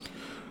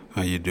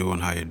How you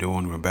doing? How you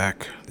doing? We're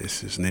back.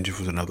 This is Ninja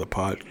of another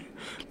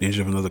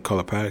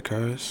color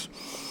podcast,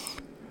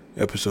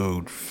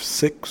 episode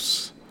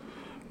 6.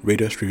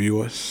 Rate us,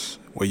 review us,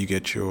 where you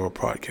get your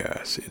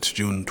podcast. It's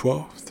June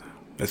 12th.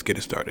 Let's get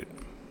it started.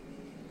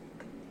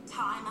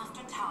 Time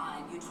after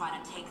time, you try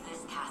to take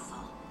this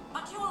castle,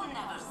 but you will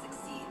never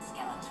succeed,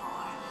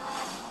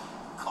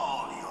 Skeletor.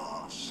 Call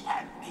your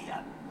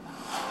champion.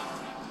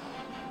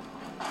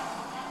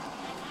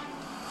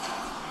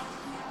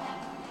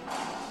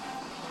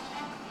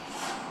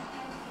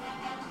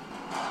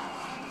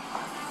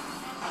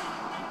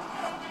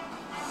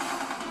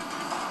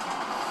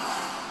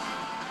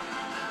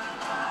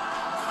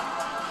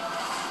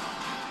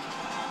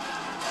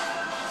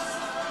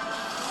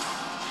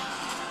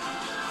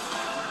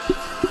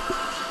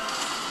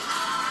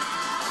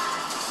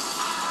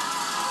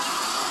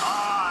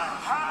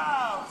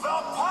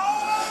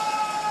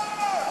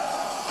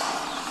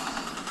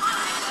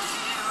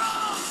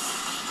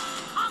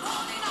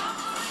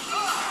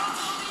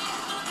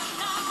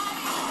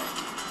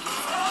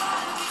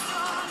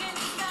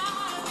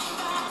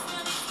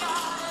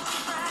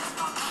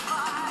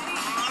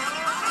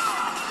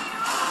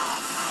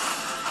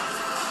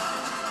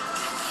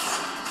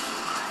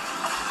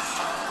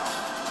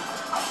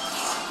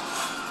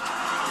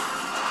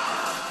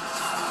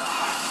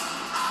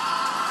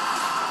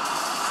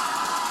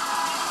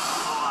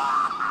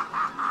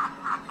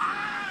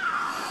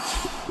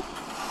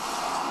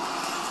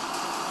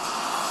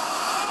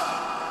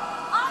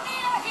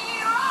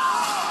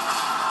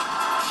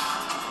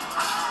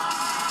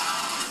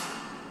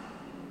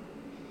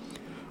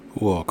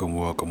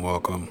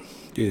 Welcome.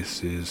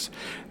 This is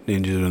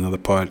Ninja of another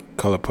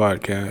color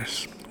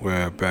podcast.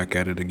 We're back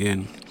at it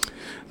again.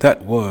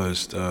 That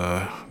was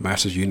the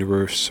Masters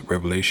Universe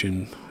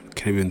Revelation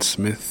Kevin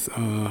Smith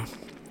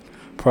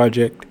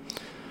project.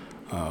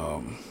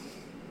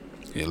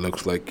 It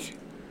looks like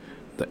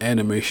the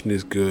animation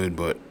is good,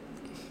 but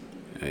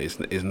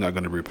it's not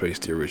going to replace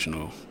the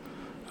original.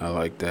 I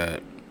like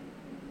that.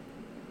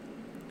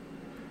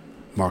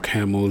 Mark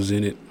Hamill's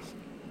in it.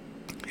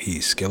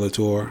 He's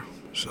Skeletor.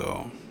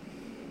 So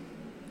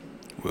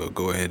we'll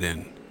go ahead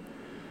and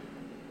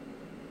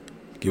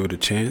give it a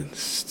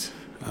chance.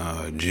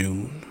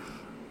 June,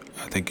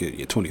 I think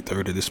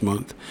 23rd of this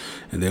month,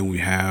 and then we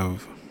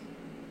have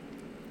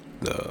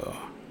the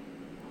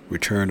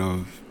return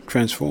of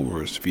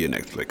Transformers via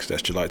Netflix.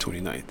 That's July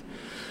 29th.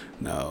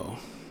 Now,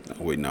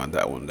 I'm waiting on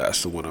that one.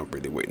 That's the one I'm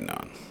really waiting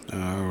on.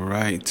 All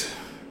right.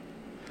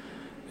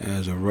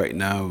 As of right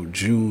now,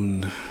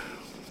 June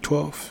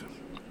 12th.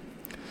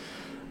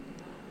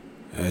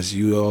 As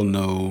you all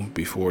know,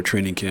 before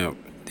training camp,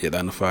 the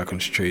Atlanta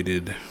Falcons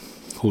traded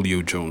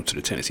Julio Jones to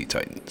the Tennessee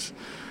Titans.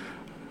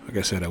 Like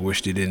I said, I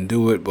wish they didn't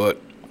do it, but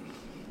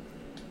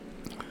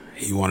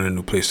he wanted a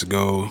new place to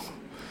go,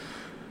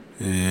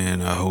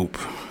 and I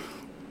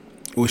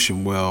wish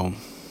him well.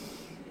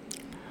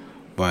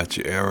 But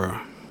your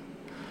era,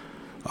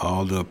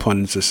 all the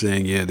pundits are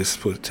saying, yeah, this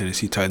puts the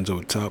Tennessee Titans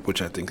over top, which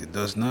I think it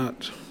does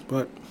not,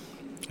 but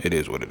it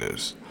is what it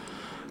is.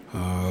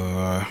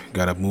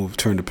 Gotta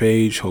turn the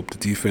page, hope the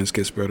defense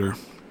gets better,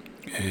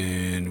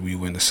 and we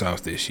win the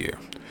South this year.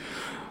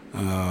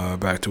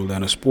 Back to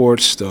Atlanta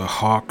sports. The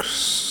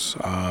Hawks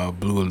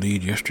blew a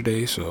lead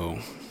yesterday, so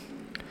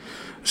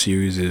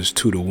series is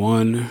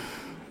 2-1.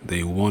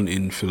 They won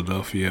in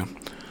Philadelphia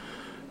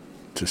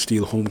to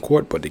steal home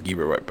court, but they gave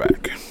it right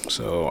back.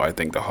 So I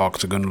think the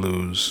Hawks are gonna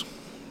lose,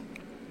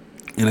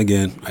 and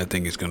again, I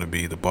think it's gonna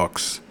be the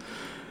Bucks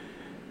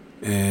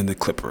and the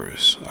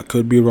Clippers. I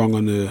could be wrong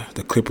on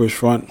the Clippers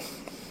front,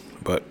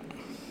 but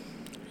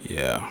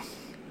yeah,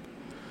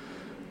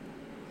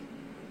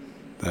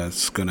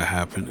 that's gonna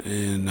happen.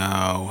 And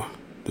now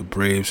the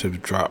Braves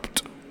have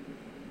dropped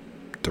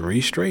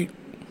 3 straight.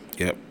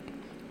 Yep,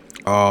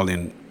 all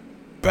in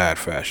bad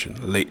fashion.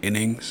 Late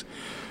innings.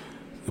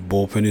 The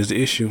bullpen is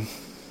the issue.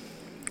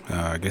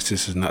 I guess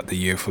this is not the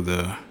year for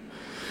the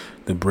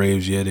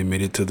Braves yet. They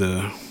made it to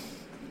the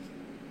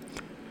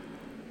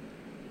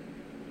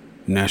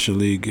National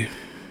League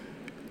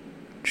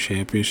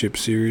Championship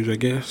Series, I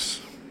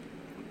guess.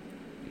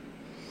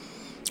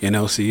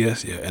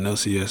 NLCS,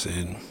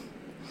 and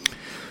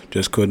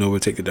just couldn't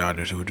overtake the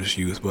Dodgers, who were just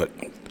youth, but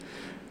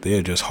they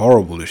are just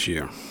horrible this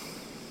year.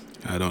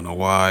 I don't know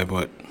why,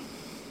 but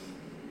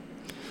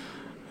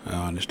I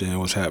don't understand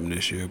what's happening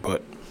this year,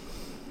 but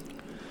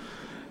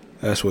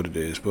that's what it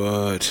is.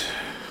 But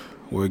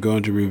we're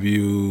going to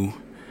review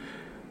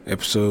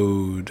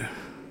episode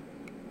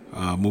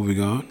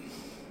moving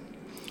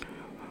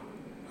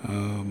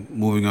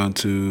on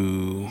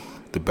to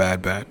the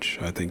Bad Batch.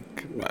 I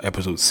think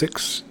episode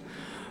 6.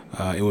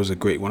 It was a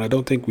great one. I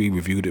don't think we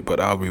reviewed it, but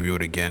I'll review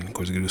it again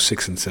because we're going to do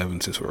 6 and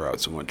 7 since we're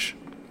out so much.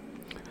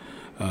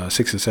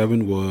 6 and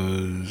 7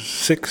 was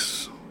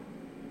 6.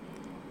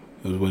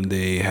 It was when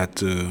they had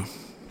to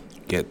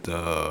get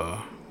the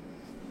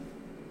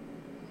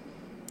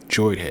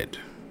Droid Head.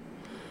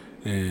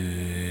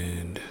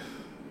 And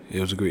it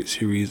was a great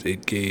series.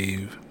 It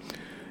gave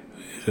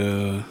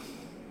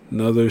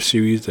another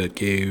series that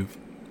gave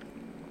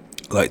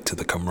like to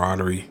the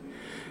camaraderie.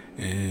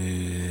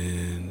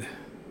 And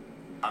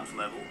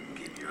Level,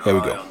 keep your there we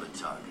eye go. on the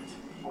target.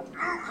 You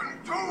can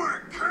do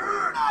it,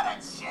 kid! Not a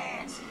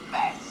chance,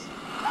 Bess.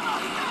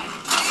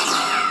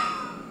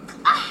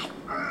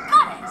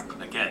 Got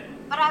it. Again,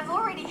 But I've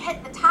already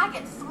hit the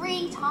target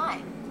 3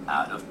 times.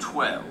 out of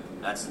 12.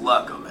 That's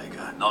luck,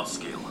 Omega, not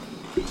skill.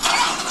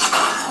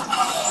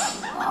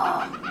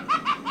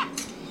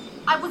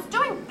 I was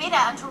doing better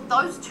until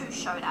those 2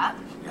 showed up.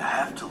 You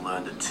have to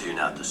learn to tune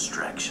out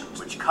distractions,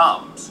 which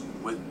comes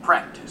with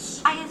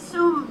practice. I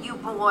assume you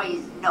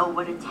boys know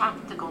what a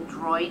tactical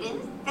droid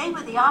is? They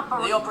were the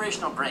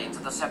operational brains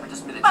of the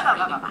Separatist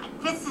military.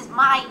 This is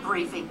my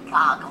briefing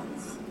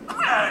goggles.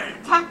 Hey!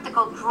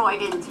 Tactical droid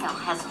intel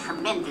has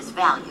tremendous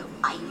value.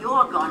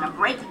 You're gonna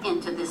break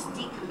into this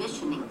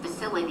decommissioning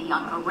facility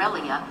on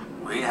Aurelia.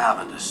 We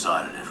haven't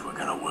decided if we're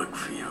gonna work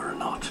for you or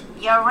not.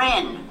 You're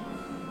in.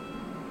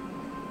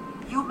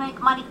 You make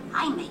money,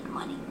 I make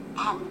money.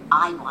 And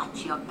I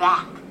watch your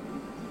back.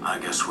 I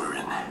guess we're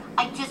in.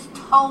 I just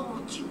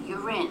told you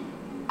you're in.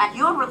 And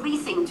you're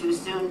releasing too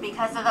soon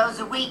because of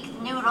those weak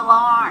noodle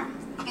arms.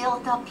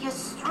 Build up your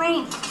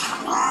strength.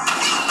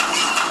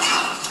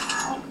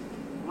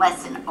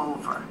 Lesson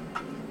over.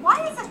 Why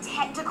is a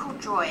tactical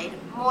droid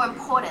more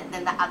important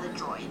than the other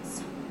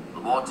droids? The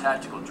more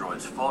tactical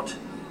droids fought,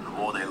 the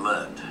more they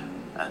learned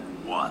and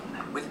won.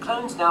 With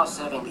clones now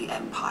serving the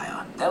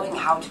Empire, knowing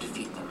how to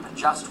defeat them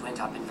just went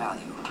up in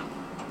value.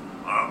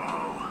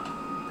 Uh-oh.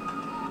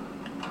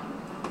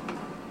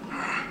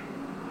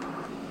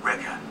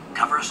 Wrecker,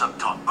 cover us up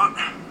top. But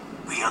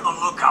be on the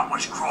lookout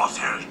was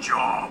Crosshair's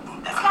job.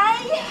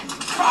 Okay.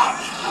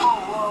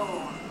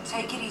 Whoa.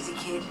 Take it easy,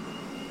 kid.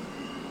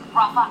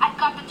 Rafa, I've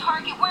got the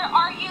target. Where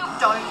are you?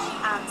 Don't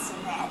answer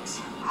that.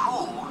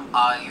 Who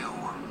are you?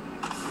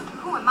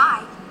 Who am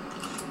I?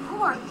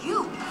 Who are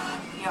you?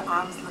 Your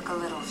arms look a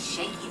little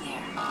shaky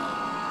there.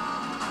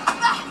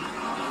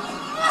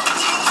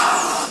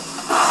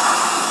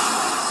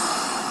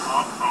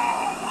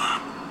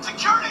 Uh-oh.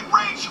 Security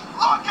breach!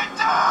 Lock it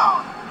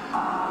down!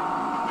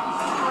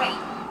 Great.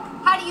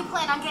 How do you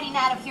plan on getting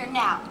out of here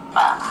now?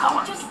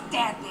 Don't just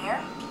stand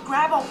there.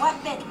 Grab a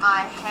weapon.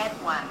 I had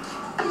one.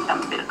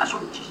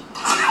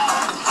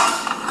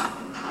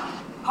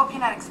 Hope you're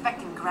not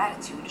expecting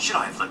gratitude. Should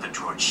I have let the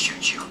droid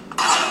shoot you?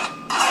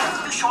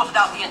 You shorted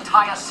out the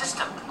entire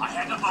system. I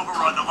had to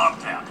override the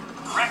lockdown.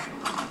 Wreck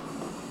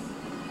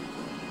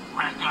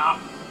up.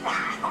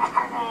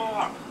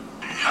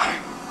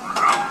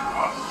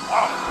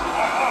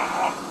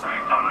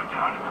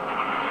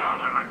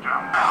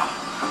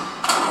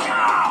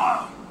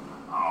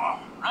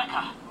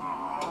 Wrecker,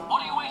 what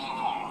are you waiting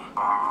for?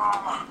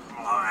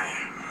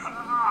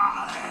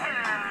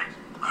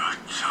 Good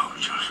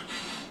soldiers.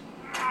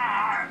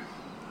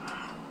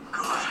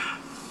 Good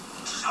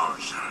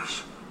soldiers.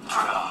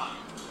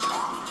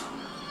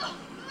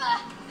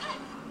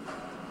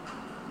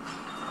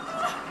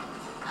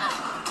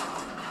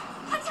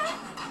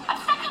 I'm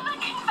stuck on the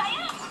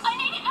conveyor. I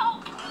need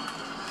help.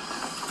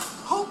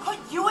 Who put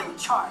you in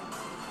charge?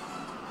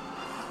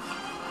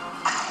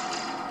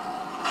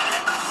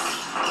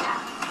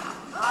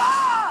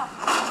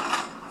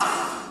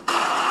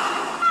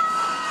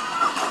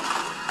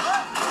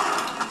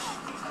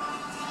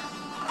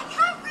 I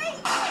can't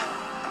reach.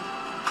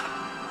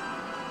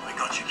 I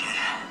got you, kid.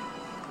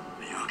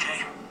 Are you okay?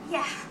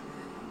 Yeah.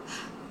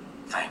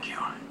 Thank you.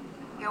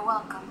 You're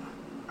welcome.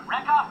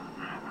 Wrecker!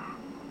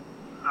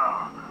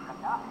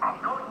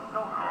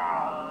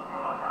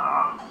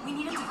 We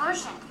need a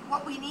diversion.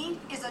 What we need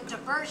is a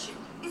diversion.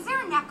 Is there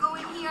an echo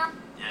in here?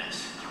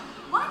 Yes.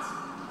 What?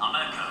 I'm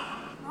Echo.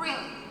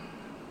 Really?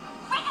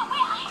 Rika,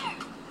 where are you?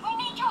 We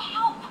need your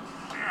help.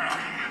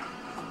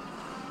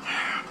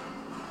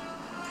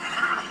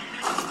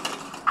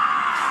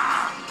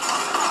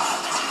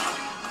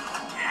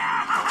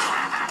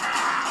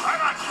 I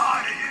got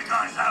tired of you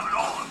guys having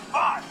all the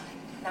fun.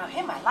 Now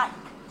him I like.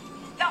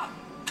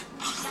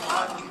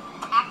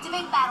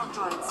 Activate battle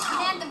droids.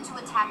 Command them to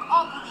attack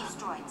all police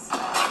droids.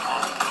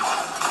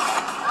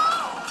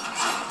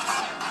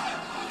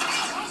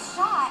 Nice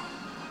shot.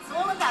 It's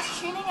all about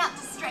tuning out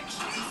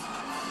distractions.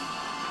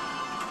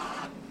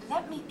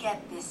 Let me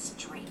get this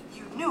straight.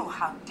 You knew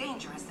how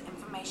dangerous the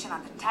information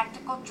on the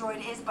tactical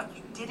droid is, but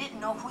you didn't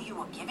know who you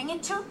were giving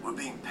it to? We're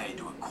being paid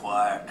to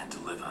acquire and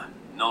deliver,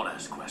 not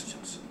ask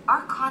questions.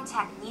 Our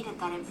contact needed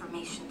that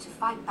information to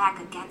fight back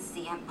against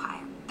the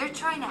Empire. They're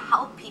trying to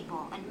help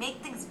people and make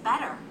things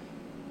better.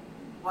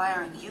 Why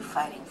aren't you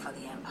fighting for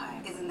the Empire?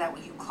 Isn't that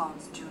what you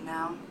clones do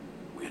now?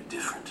 We're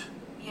different.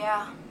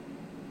 Yeah,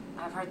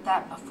 I've heard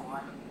that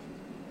before.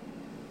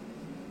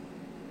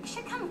 You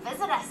should come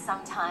visit us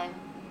sometime.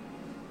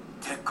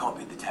 Tech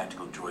copied the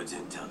tactical droid's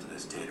intel to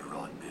this data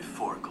rod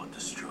before it got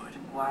destroyed.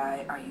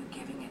 Why are you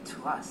giving it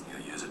to us?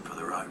 You'll use it for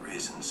the right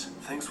reasons.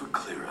 Things were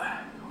clearer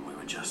when we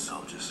were just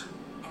soldiers.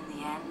 In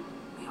the end,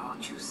 we all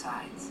choose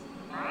sides.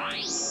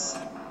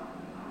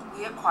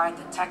 We acquired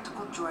the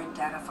tactical droid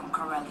data from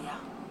Corellia,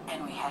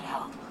 and we had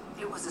help.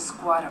 It was a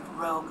squad of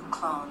rogue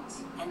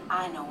clones, and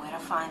I know where to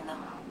find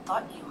them.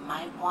 Thought you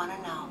might want to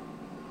know.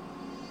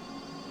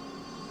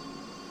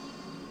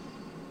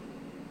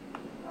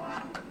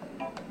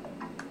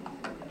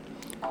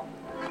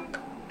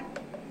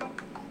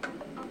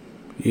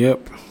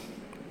 Yep,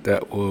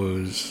 that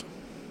was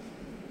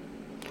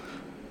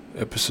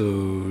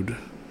episode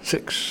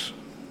 6.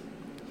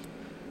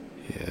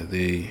 Yeah,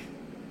 they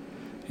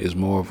is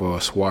more of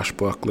a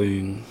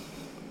swashbuckling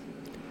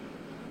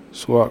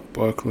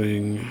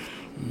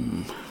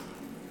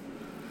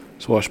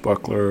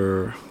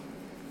swashbuckler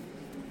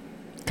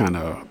kind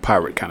of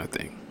pirate kind of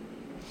thing.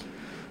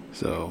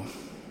 So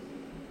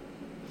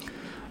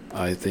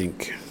I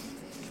think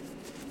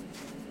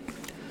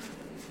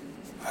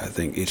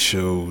it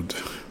showed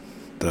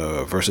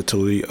the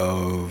versatility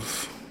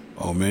of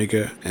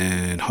Omega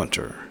and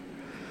Hunter,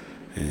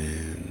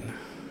 and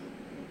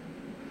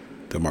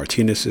the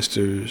Martinez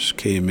sisters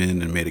came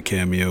in and made a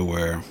cameo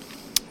where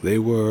they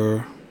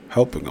were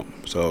helping them.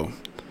 So,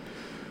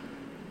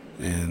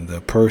 and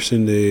the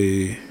person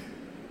they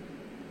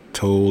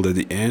told at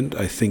the end,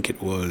 I thought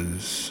it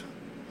was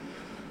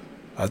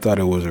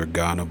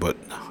Organa, but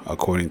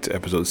according to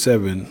episode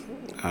 7,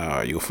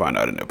 you'll find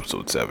out in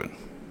episode 7.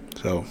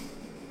 So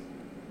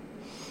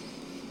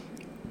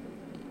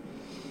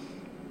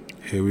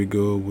here we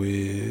go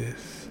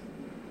with...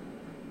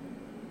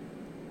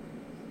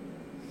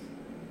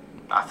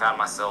 I found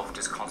myself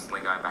just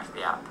constantly going back to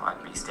the app.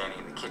 I'd be standing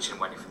in the kitchen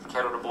waiting for the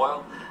kettle to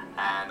boil,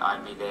 and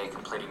I'd be there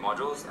completing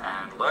modules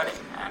and learning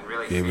and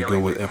really Here we go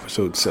with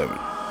episode 7.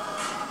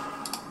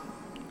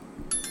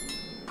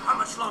 How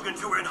much longer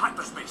until we're in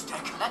hyperspace,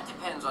 Tech? That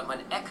depends on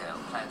when Echo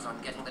plans on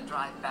getting the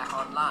drive back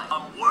online.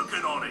 I'm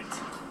working on it.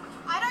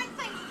 I don't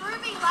think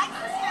Ruby likes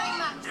us very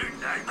much. You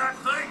name that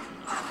thing?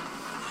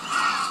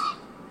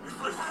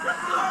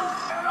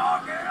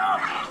 Get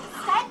up!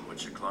 Set?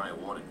 What's your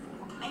client wanted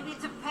for? Maybe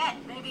it's a pet.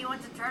 Maybe he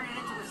wants to turn it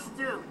into a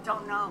stew.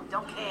 Don't know.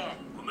 Don't care.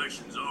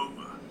 Permission's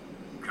over.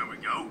 Can we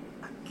go?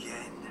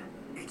 Again,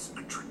 it's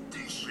a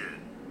tradition.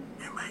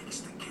 It makes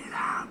the kid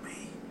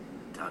happy.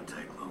 Don't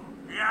take long.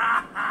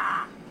 Yeah.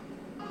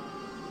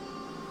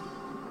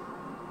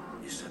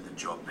 You said the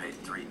job paid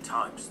 3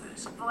 times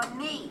this. For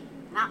me,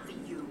 not for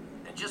you.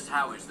 And just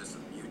how is this a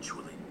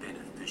mutually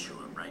beneficial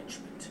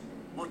arrangement?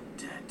 What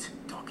debt,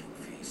 docking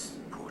fees,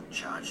 port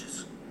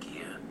charges,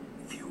 gear,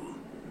 fuel,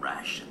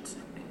 rations,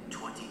 and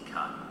 20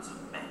 cartons of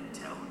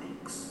Mantel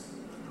mix?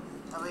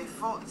 There'll be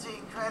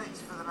 14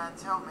 credits for the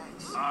Mantel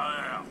mix.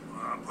 Yeah.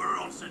 Put it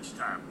on Sitch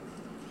tab.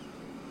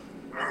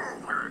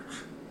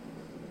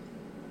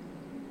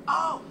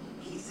 Oh,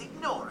 he's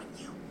ignoring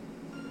you.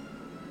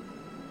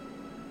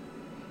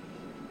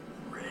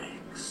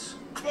 Riggs.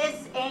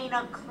 This ain't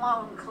a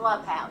clone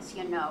clubhouse,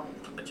 you know.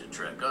 But you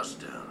track us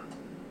down.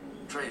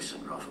 Trace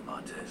and Rafa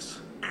Martez.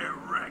 Yeah,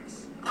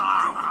 Rex.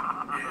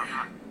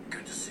 Yeah.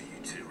 Good to see you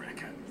too,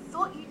 Rekka.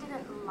 Thought you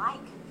didn't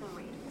like the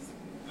Reeds.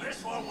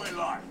 This one we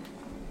like.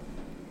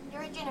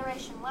 You're a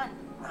Generation 1,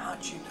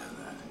 How'd you know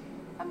that?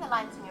 from the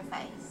lines on your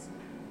face.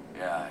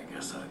 Yeah, I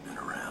guess I've been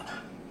around.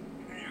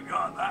 You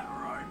got that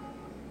right.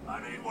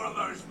 I need one of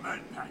those med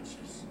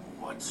patches.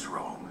 What's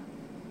wrong?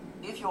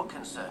 If you're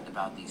concerned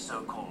about these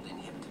so-called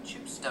inhibitor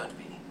chips, don't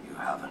be. You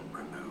haven't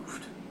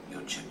removed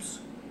your chips.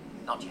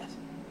 Not yet.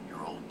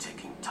 You're all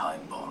ticking time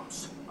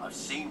bombs. I've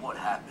seen what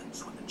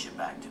happens when the chip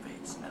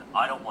activates, and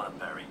I don't want to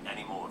bury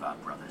any more of our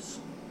brothers.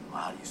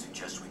 Well, how do you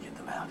suggest we get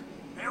them out?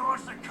 He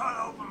wants to cut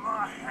open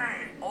my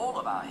head. All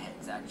of our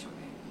heads, actually.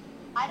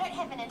 I don't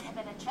have an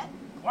inhibitor chip.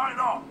 Why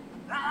not?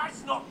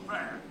 That's not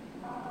fair.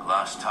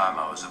 Last time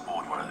I was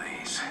aboard one of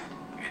these,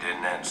 it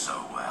didn't end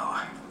so well.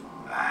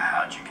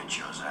 How'd you get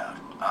yours out?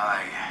 I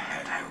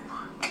had help.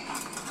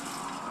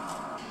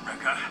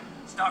 Rekka,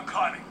 start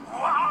climbing.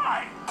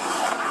 Why?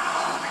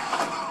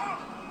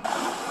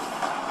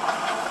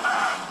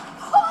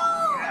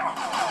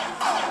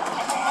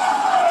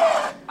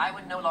 I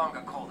would no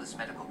longer call this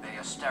medical bay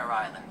a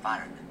sterile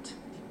environment.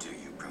 Do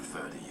you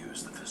prefer to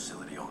use the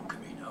facility on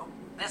Camino?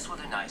 This will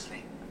do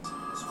nicely.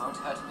 This won't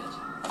hurt a bit.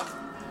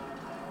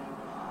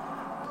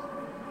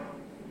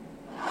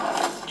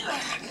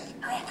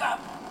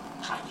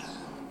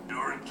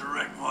 You're in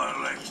direct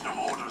violation of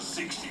Order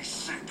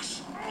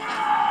 66.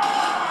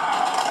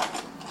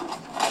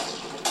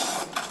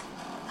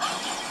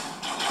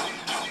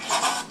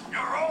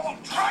 You're all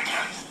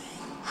traitors!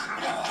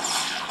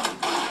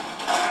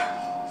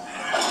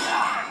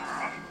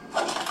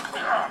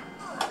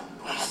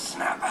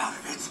 Snap out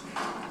of it.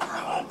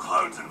 All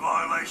clones in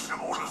violation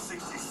of Order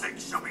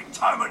 66 shall be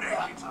terminated.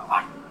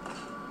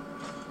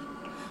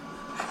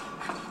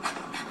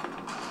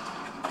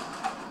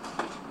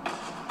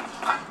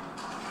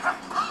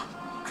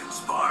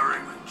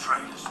 Conspiring with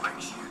traitors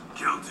makes you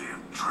guilty of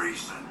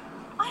treason.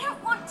 I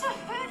don't want to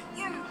hurt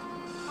you.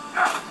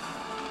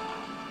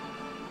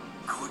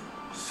 Good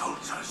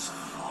soldiers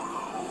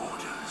follow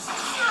orders.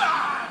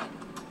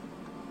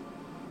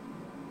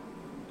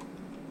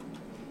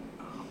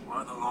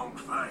 Why the long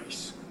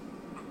face?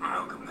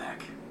 Welcome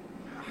back.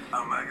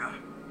 Omega.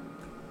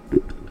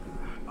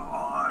 Oh,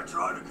 I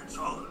tried to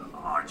control it.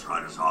 I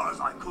tried as hard as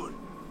I could.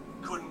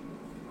 Couldn't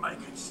make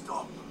make it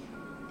stop.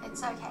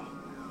 It's okay.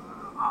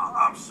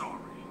 I'm sorry.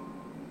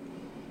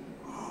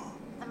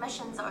 The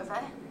mission's over.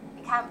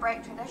 You can't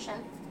break tradition.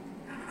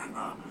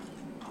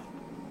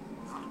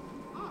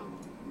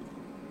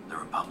 The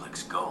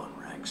Republic's gone,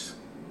 Rex.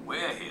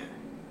 We're here.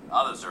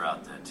 Others are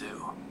out there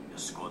too. Your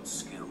squad's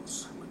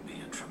skills would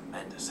be a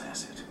tremendous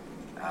asset.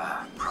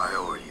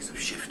 Priorities have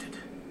shifted.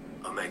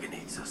 Omega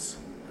needs us,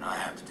 and I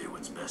have to do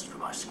what's best for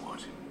my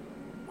squad.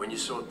 When you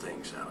sort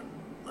things out,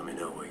 let me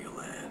know where you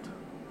land.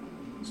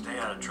 Stay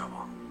out of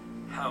trouble.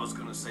 I was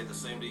gonna say the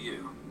same to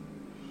you.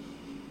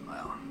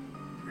 Well,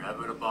 if you're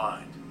ever in a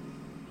bind,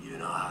 you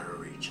know how to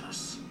reach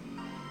us.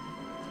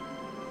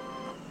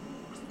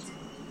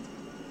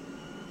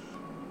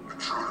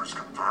 Intruders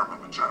confirmed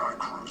in the Jedi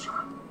cruiser.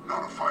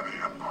 Notify the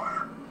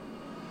Empire.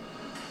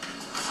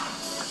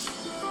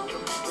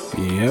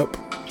 Yep.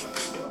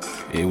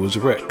 It was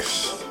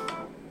Rex.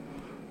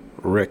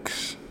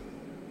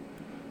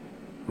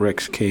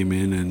 Rex came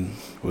in and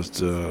was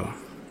the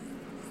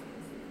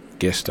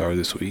guest star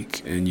this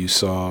week, and you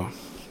saw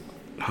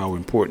how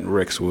important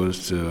Rex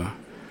was to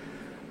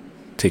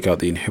take out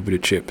the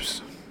inhibitor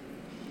chips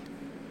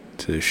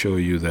to show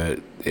you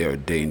that they are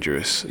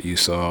dangerous. You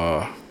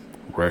saw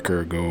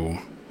Wrecker go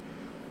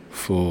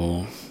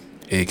full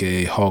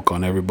aka Hulk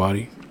on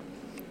everybody,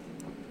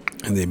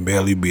 and they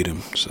barely beat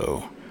him.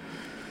 So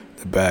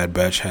the Bad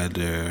Batch had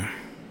their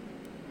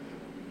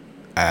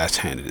ass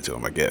handed to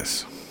him, I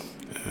guess.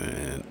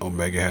 And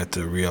Omega had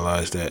to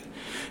realize that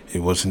it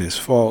wasn't his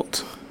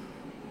fault,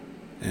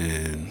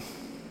 and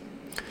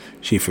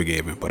she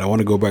forgave him. But I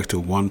want to go back to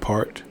one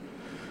part.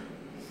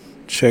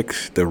 Check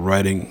the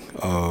writing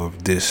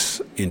of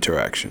this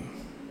interaction.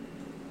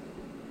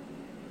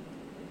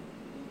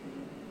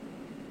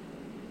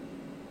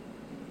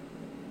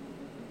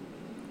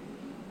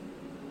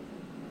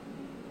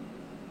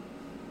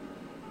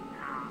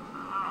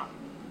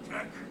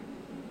 Tech,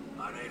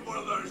 I need one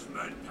of those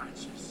med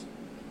patches.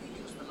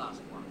 Use the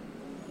last one.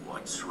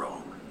 What's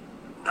wrong?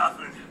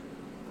 Nothing.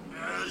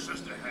 It's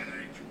just a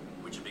headache.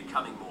 Which are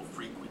becoming more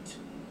frequent.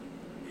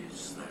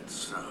 Is that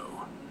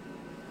so?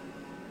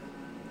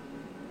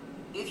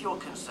 If you're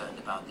concerned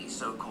about these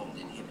so-called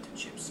inhibitor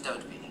chips,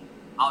 don't be.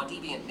 Our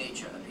deviant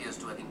nature appears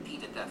to have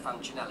impeded their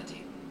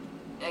functionality,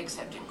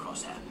 except in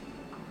Crosshair.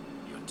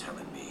 You're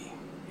telling me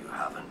you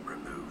haven't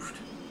removed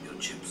your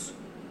chips?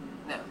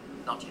 No,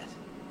 not yet.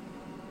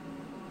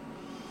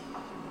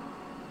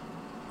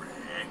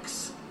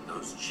 Rex,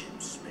 those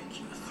chips make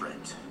you a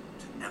threat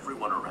to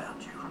everyone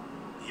around you,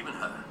 even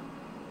her.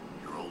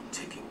 You're all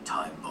ticking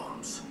time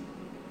bombs.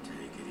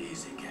 Take it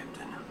easy,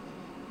 Captain.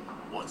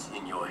 What's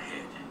in your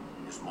head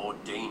is more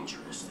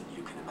dangerous than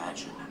you can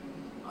imagine.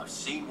 I've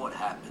seen what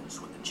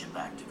happens when the chip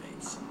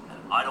activates, and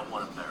I don't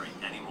want to bury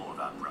any more of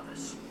our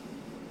brothers.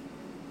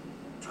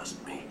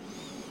 Trust me,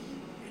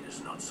 it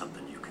is not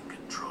something you can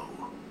control.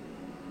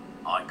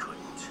 I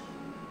couldn't.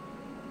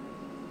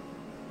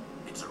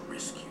 It's a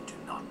risk you do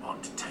not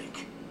want to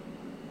take.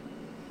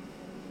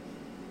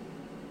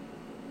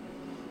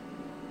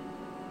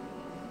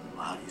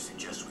 Well, how do you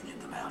suggest we get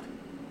them out?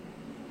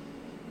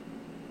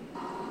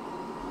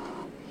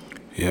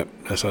 Yep,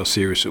 that's how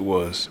serious it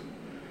was.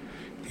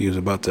 He was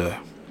about to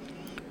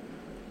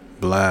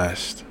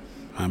blast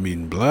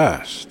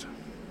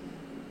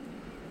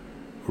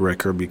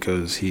Wrecker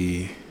because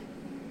he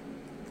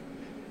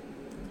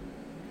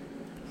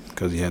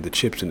had the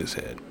chips in his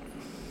head.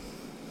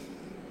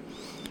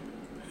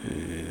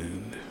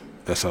 And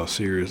that's how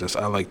serious.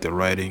 I like the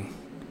writing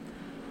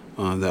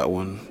on that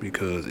one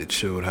because it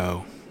showed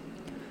how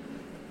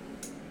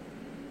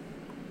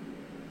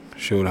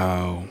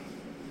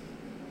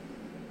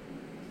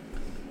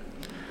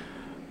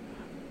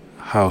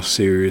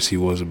serious he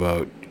was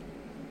about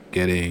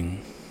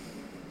getting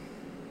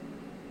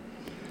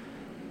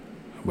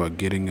the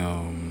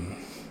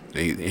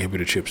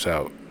inhibitor chips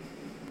out.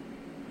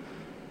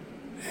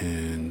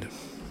 And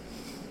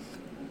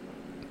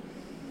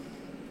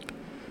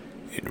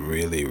it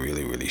really,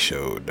 really, really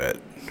showed that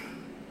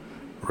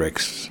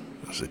Rex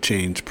was a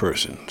changed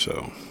person.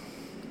 So,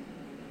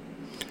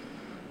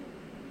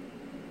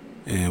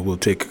 and we'll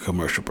take a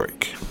commercial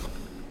break.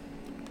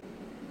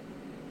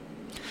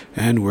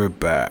 And we're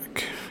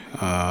back.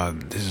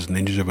 This is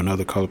Ninjas of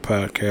Another Color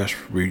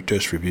podcast.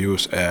 Just review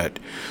us at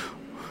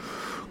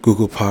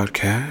Google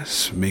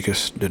Podcasts. Make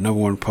us the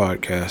 #1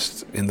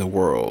 podcast in the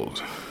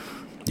world.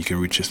 You can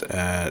reach us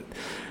at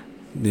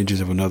Ninjas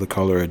of Another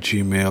Color at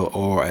Gmail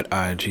or at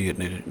IG at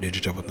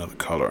Ninjas of Another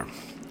Color.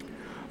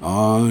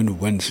 On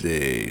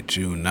Wednesday,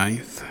 June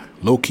 9th,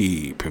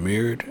 Loki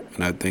premiered,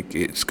 and I think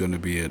it's going to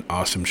be an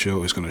awesome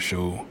show. It's going to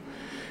show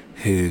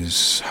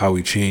how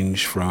he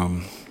changed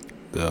from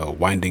the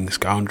winding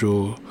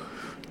scoundrel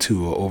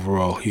to an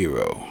overall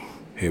hero.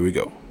 Here we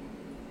go.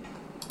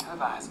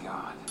 Of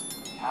Asgard,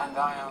 and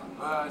I am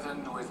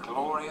burdened with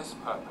glorious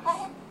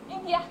purpose.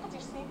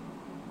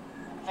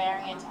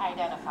 Variant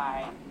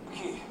identified.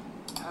 Loki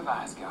of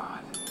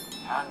Asgard,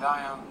 and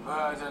I am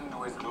burdened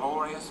with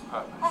glorious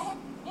purpose.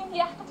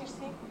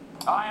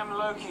 I am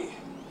Loki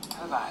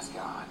of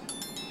Asgard,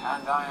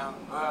 and I am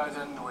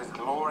burdened with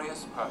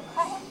glorious purpose.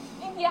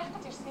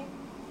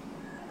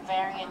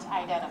 Variant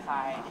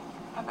identified.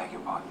 I beg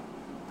your pardon.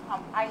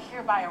 I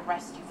hereby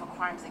arrest you for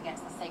crimes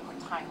against the sacred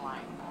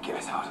timeline. Get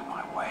it out of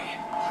my way.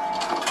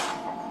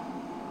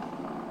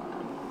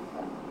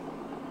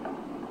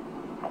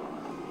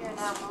 You're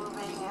now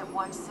moving at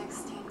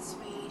 1/16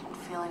 speed and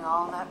feeling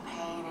all that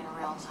pain in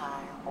real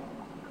time.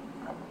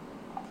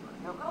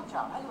 Your good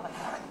job. I like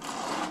that.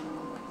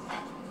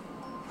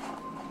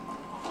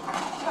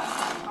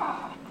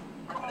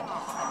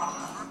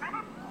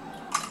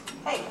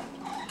 Hey.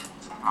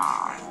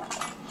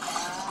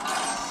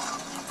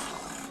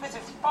 This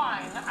is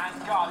fine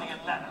and Guardian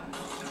leather.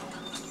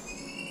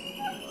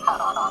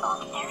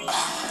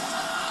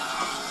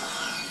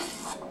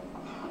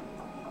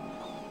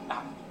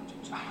 Now,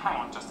 hang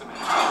on just a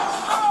minute.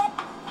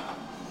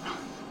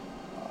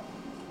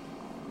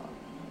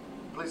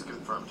 Please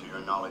confirm to your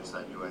knowledge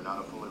that you are not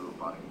a fully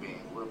robotic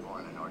being. We're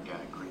born an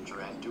organic creature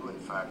and do in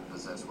fact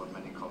possess what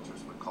many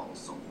cultures would call a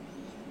soul.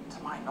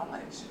 To my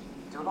knowledge,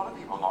 do a lot of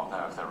people not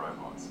know if they're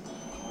robots?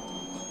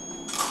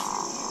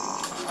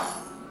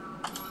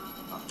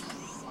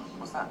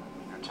 What's that?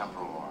 Your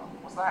temporal aura.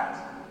 What's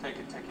that? Take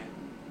it.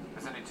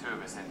 There's only two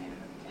of us in here.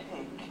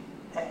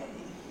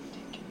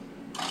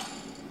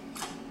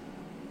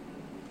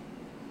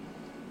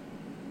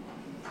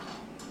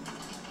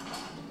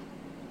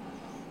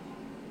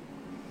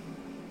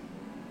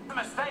 It's a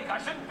mistake. I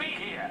shouldn't be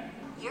here.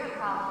 You're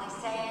probably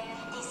saying,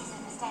 this is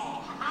a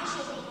mistake. I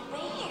shouldn't even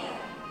be here.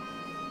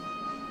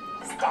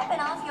 Stepping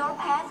off your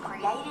path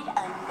created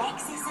a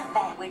nexus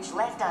event which,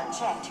 left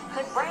unchecked,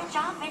 could branch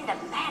off into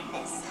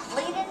madness,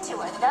 leading to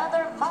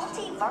another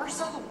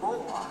multiversal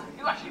war.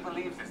 You actually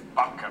believe this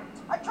bunkum?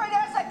 I tried to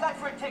ask that guy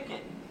for a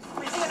ticket.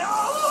 Is he an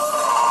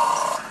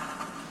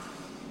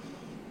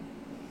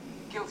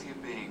Guilty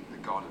of being the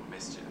god of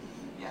mischief,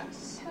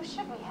 yes. Who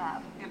should we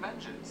have? The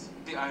Avengers.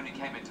 They only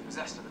came into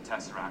possession of the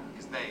Tesseract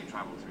because they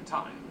travelled through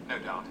time. No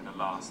doubt in a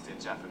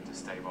last-ditch effort to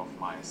stave off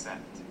my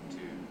ascent to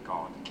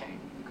God King.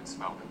 You could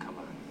smell the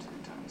cologne to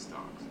Tony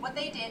Stark's. What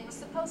they did was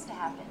supposed to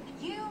happen.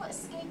 You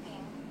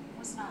escaping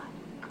was not.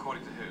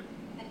 According to who?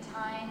 The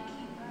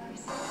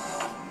Timekeepers.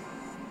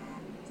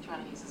 He's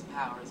trying to use his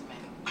powers,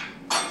 man.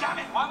 Damn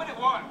it, why would it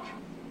work?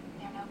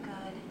 They're no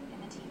good in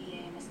the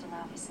TVA, Mr.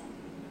 Lavison.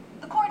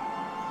 The court.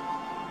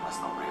 That's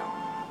not real.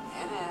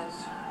 It is.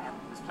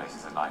 This place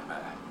is a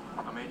nightmare.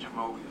 I made you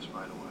Mobius,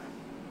 by the way.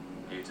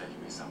 Are you taking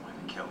me somewhere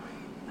to kill me?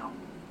 No,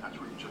 that's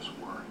where you just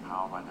were.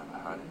 How have I never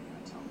heard of you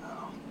until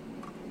now?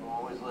 You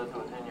always lived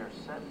within your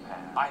set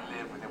path. I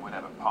live within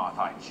whatever path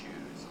I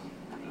choose.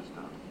 You're just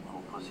a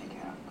little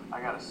pussycat.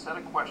 I got a set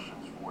of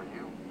questions for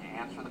you. You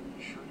answer them,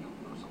 you sure you'll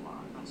lose a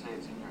lot. I'd say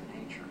it's in your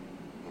nature.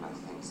 You know,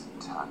 things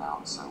didn't turn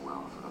out so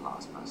well for the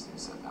last person who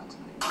said that to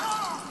me.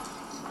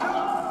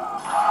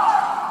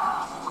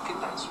 Look at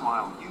that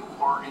smile. You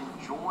are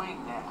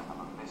enjoying that.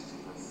 This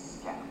is a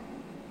scam.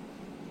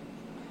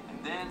 And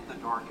then the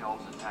Dark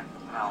Elves attack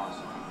the palace,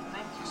 and you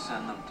think you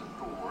send them to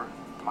Thor.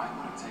 You might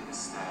want to take the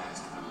stairs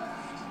to the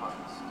left. But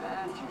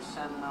instead, you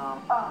send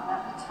them...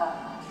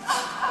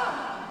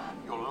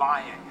 You're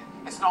lying.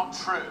 It's not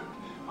true.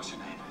 What's your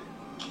name?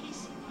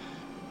 Casey.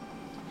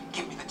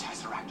 Give me the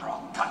Tesseract or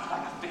I'll cut you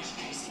like a fish,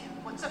 Casey.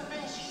 What's a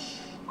fish?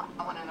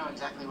 I want to know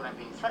exactly what I'm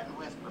being threatened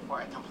with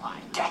before I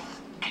comply.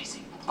 Death,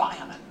 Casey.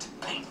 Violent,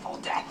 painful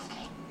death.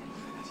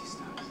 Infinity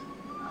Stones.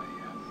 Oh,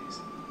 yeah, these.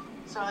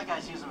 So other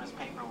guys use them as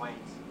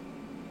paperweights.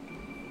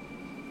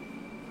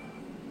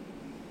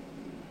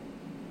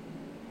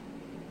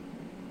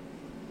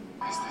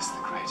 Is this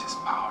the greatest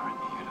power in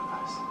the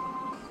universe?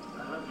 I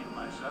love you,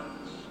 my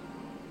sons.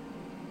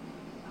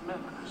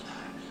 Remember those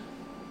times.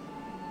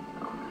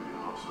 Oh, maybe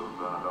not so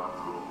bad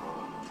after all,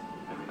 brother.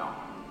 Maybe not.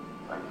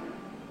 Thank you.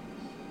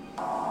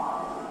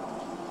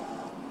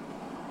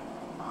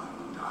 I'm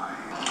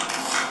dying.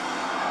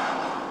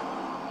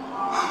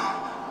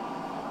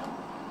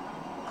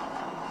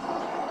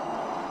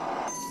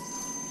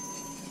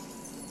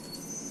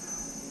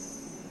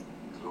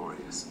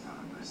 Glorious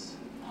purpose.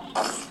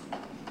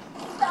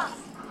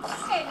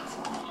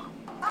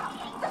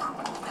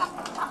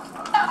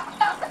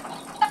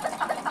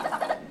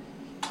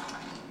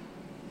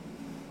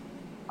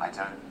 I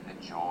don't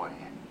enjoy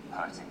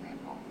hurting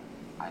people.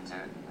 I do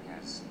it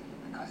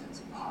because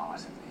it's part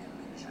of the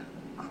illusion.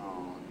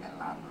 Cruel,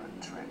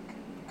 elaborate trick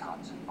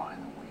conjured by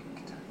the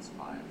weak to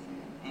inspire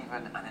fear.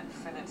 Even an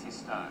Infinity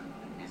Stone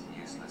is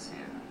useless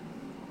here.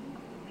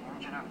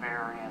 Fugitive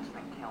variant's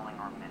been killing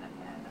our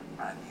Minutemen.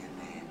 And you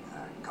need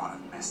the God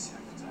of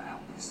Mischief to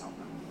help you stop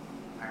them.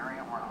 The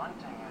variant we're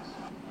hunting is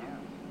you.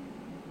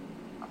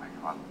 I beg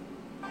your pardon?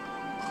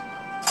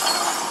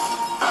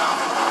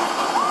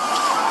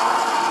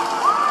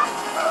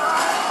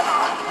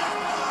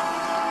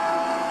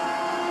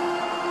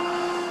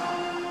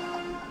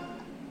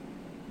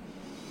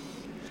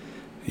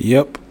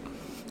 Yep.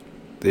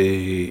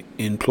 They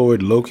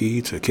employed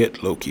Loki to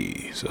get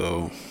Loki.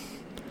 So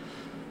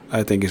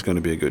I think it's going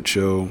to be a good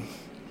show.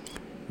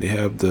 They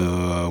have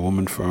the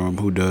woman from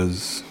who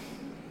does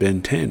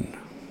Ben 10.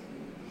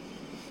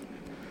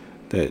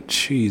 that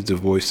she's the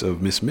voice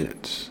of Miss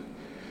Minutes.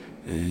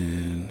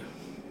 And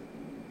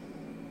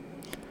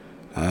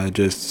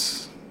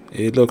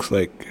it looks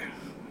like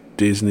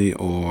Disney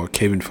or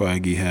Kevin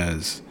Feige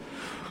has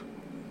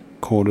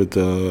cornered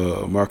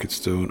the market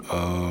stone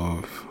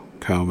of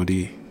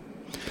comedy,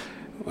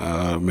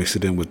 mixed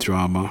it in with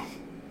drama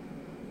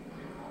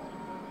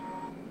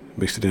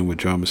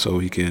so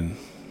he can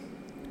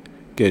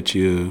get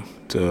you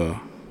to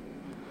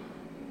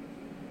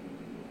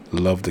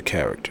love the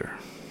character.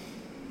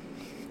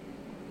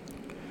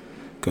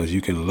 Because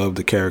you can love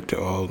the character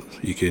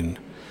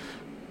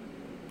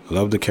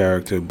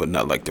but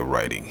not like the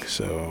writing.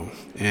 So,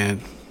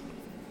 and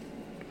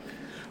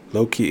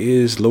Loki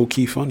is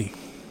low-key funny.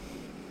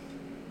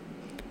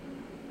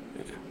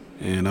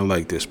 And I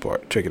like this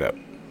part. Check it out.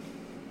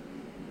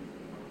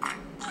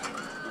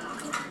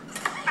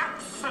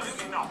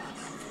 Absolutely not.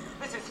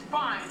 This is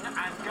fine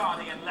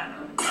Asgardian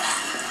leather.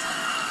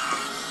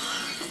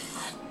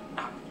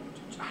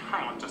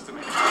 Hang on just a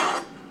minute.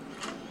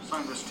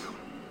 Sign this too.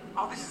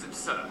 Oh, this is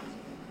absurd.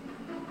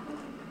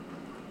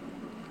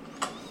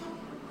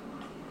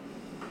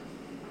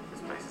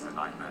 This place is a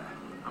nightmare.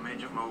 I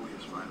made your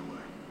Mobius right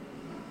away.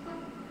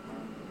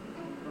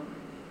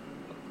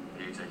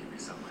 Are you taking me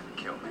somewhere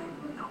to kill me?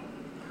 No.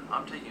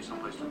 I'm taking you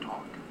someplace to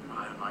talk.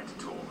 I don't like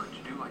to talk, but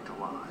you do like to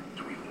lie.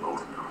 We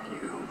both know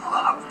you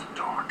love to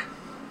talk.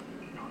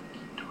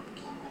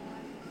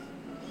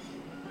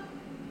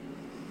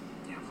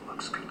 You have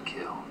looks could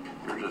kill.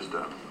 You're just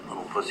a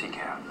little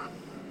pussycat.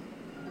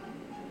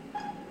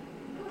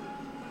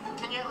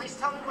 Can you at least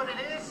tell me what it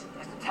is?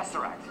 It's the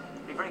Tesseract.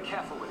 Be very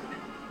careful with it.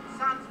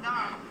 Sounds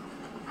dumb.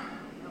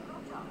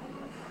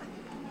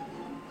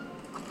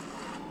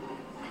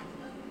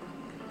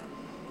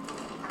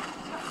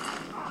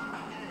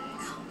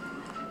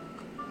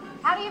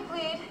 How do you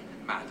plead?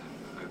 Madam,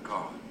 a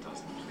god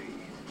doesn't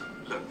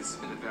plead. Look, this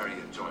has been a very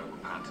enjoyable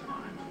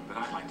pantomime, but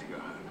I'd like to go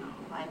home now.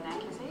 Quite an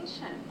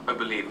accusation. Oh,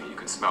 believe me, you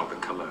can smell the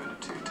cologne of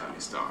two Tony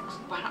Starks.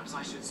 Perhaps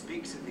I should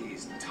speak to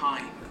these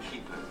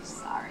timekeepers.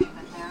 Sorry,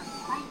 but they're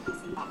quite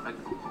busy. What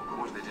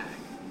are they doing?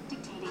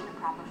 Dictating the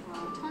proper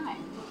flow of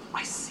time.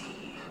 I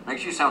see.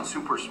 Makes you sound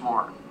super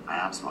smart. I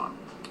am smart.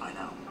 I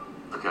know.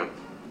 Okay.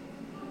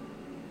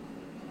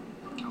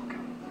 Okay.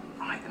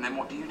 Right, and then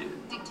what do you do?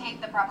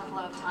 Dictate the proper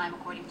flow of time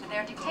according to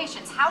their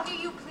dictations. How do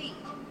you plead?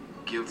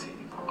 Guilty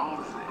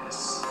of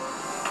this.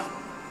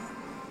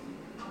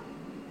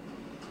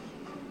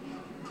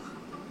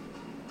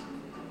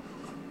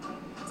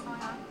 What's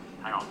going on?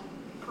 Hang on.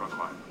 Everyone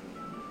quiet.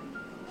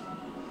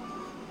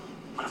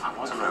 What if I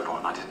was a robot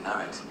and I didn't know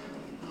it?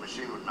 The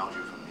machine would melt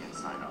you from the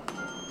inside out.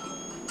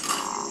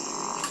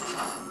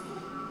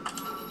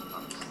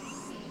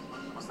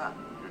 What's that?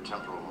 Your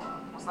temporal aura.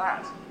 What's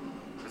that?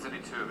 There's only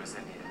two of us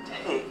in here.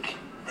 Take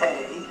a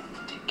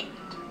ticket.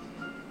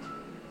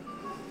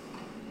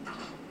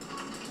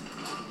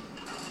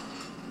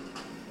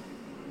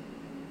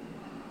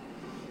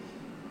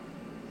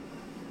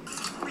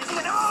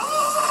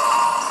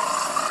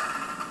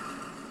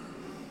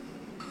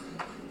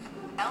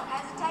 Don't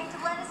hesitate to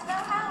let us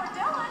know how we're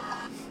doing.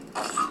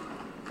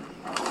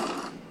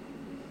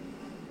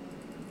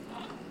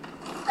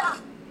 Stop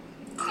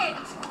it.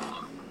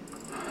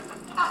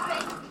 Stop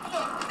it.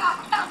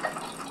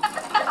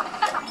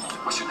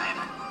 What's your name?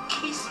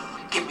 Casey.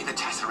 Give me the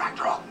Tesseract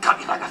or I'll cut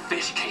you like a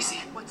fish, Casey.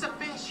 What's a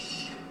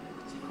fish?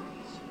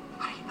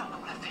 I do not know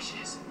what a fish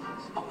is.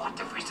 But what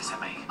difference does it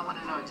make? I want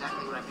to know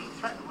exactly what I'm being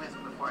threatened with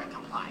before I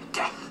comply.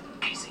 Death,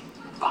 Casey.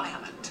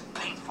 Violent,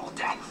 painful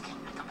death.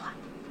 I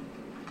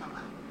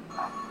comply.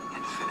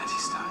 Infinity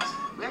Stones.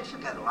 We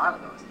actually got a lot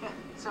of those. Yeah,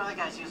 some other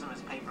guys use them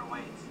as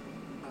paperweights.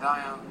 And I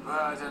am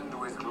burdened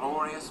with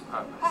glorious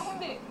purpose.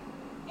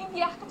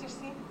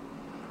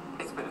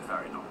 It's been a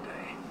very long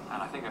day,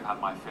 and I think I've had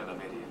my fill of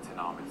idiots in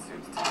armored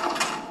suits today.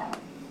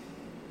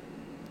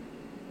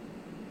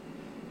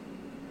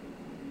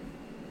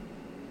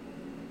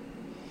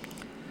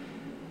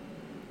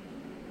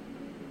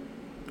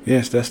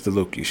 Yes, that's the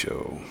Loki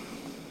show.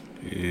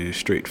 It's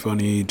straight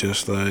funny,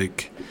 just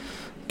like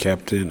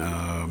Captain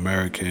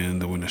America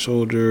and the Winter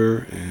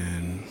Soldier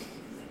and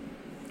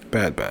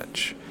Bad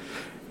Batch.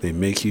 They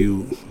make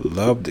you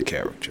love the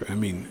character. I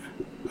mean,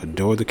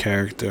 adore the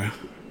character.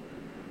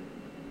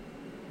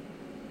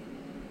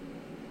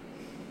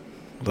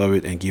 Love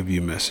it and give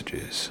you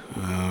messages.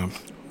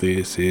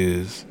 This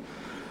is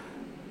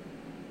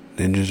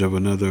Ninjas of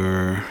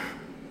Another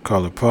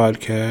Color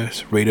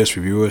Podcast. Rate us,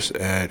 review us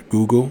at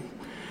Google.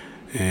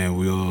 And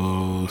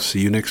we'll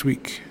see you next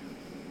week.